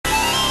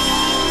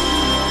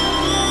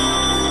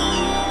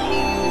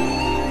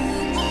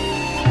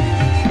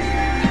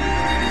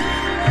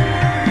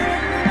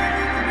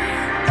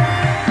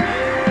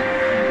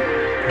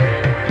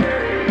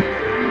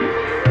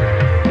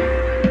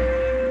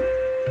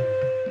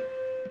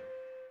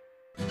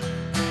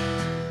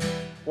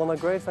One of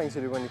the great things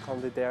to do when you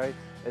come to Derry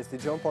is to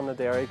jump on the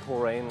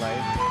Derry-Coleraine line.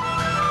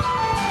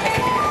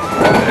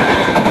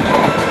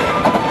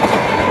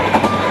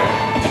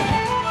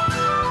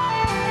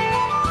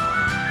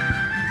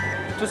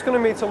 Just going to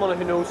meet someone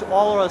who knows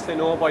all there is to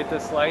know about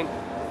this line.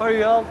 How are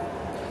you, Al?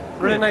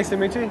 Really nice to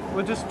meet you.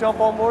 We'll just jump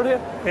on board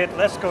here. Great,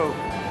 let's go.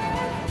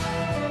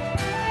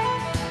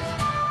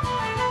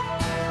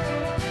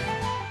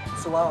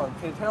 So Alan,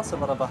 can you tell us a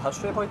bit about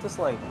history about this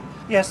line?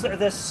 Yes,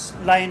 this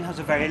line has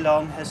a very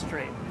long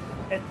history.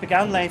 It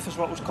began life as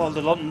what was called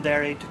the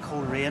Londonderry to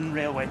Coleraine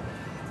Railway.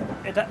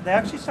 They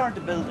actually started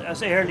to build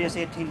as early as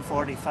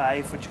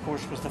 1845, which of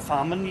course was the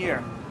famine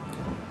year.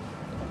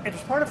 It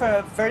was part of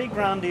a very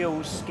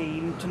grandiose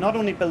scheme to not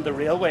only build a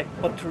railway,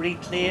 but to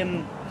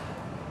reclaim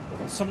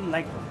something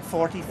like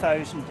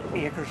 40,000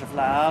 acres of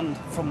land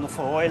from the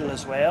Foyle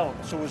as well.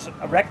 So it was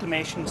a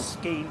reclamation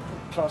scheme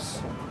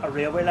plus a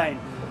railway line.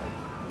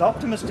 The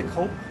optimistic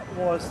hope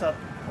was that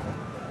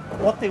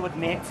what they would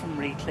make from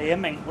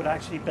reclaiming would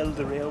actually build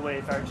the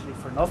railway virtually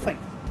for nothing.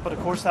 But of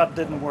course that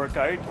didn't work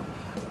out.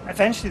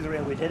 Eventually the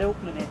railway did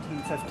open in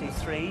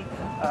 1853.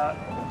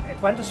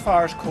 It went as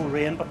far as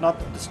Coleraine, but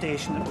not at the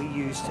station that we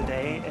use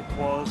today. It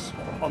was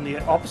on the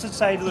opposite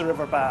side of the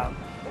River Bann.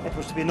 It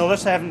was to be another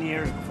 7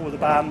 years before the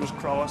Bann was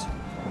crossed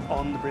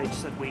on the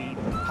bridge that we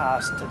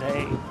pass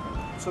today.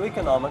 So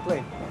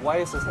economically, why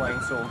is this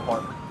line so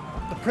important?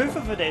 The proof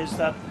of it is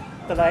that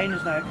the line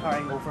is now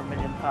carrying over 1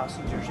 million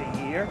passengers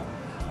a year.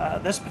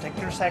 This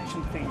particular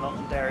section between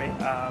Londonderry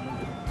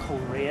and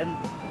Coleraine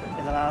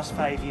in the last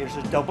 5 years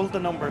has doubled the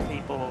number of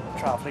people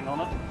travelling on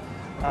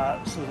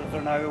it, so that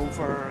they're now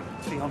over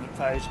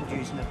 300,000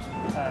 using it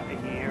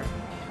a year.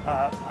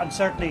 And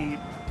certainly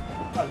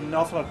an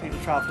awful lot of people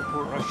travel to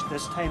Portrush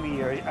this time of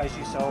year, as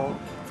you saw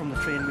from the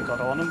train we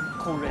got on in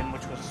Coleraine,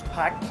 which was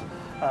packed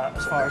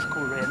as far as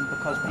Coleraine,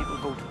 because people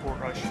go to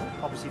Portrush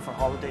obviously for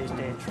holidays,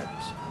 day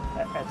trips,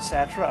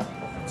 etc.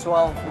 So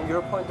Alan, from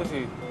your point of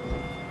view,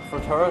 for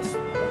tourists,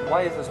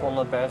 why is this one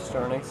of the best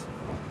journeys?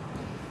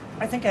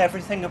 I think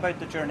everything about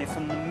the journey,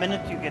 from the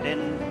minute you get in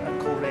at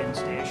Coleraine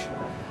station,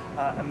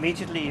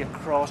 immediately you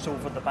cross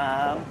over the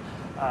Bann,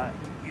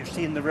 you're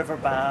seeing the River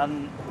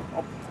Bann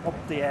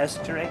up the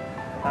estuary,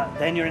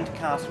 then you're into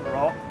Castle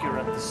Rock, you're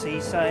at the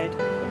seaside,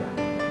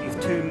 you've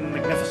two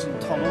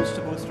magnificent tunnels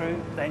to go through,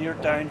 then you're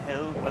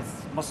downhill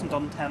with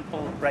Mussendun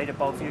Temple right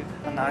above you,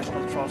 a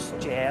National Trust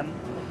gem,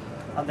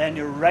 and then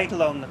you're right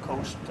along the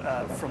coast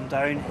from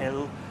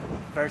downhill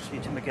virtually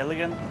to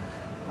McGilligan,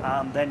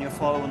 and then you're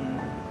following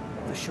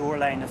the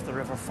shoreline of the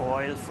River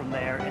Foyle from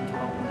there into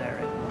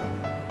Londonderry.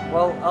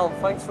 Well, Alan,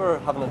 thanks for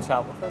having a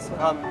chat with us.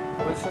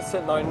 We'll just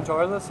sit down and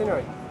enjoy the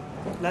scenery.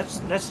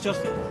 Let's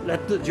just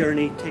let the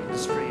journey take the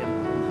stream.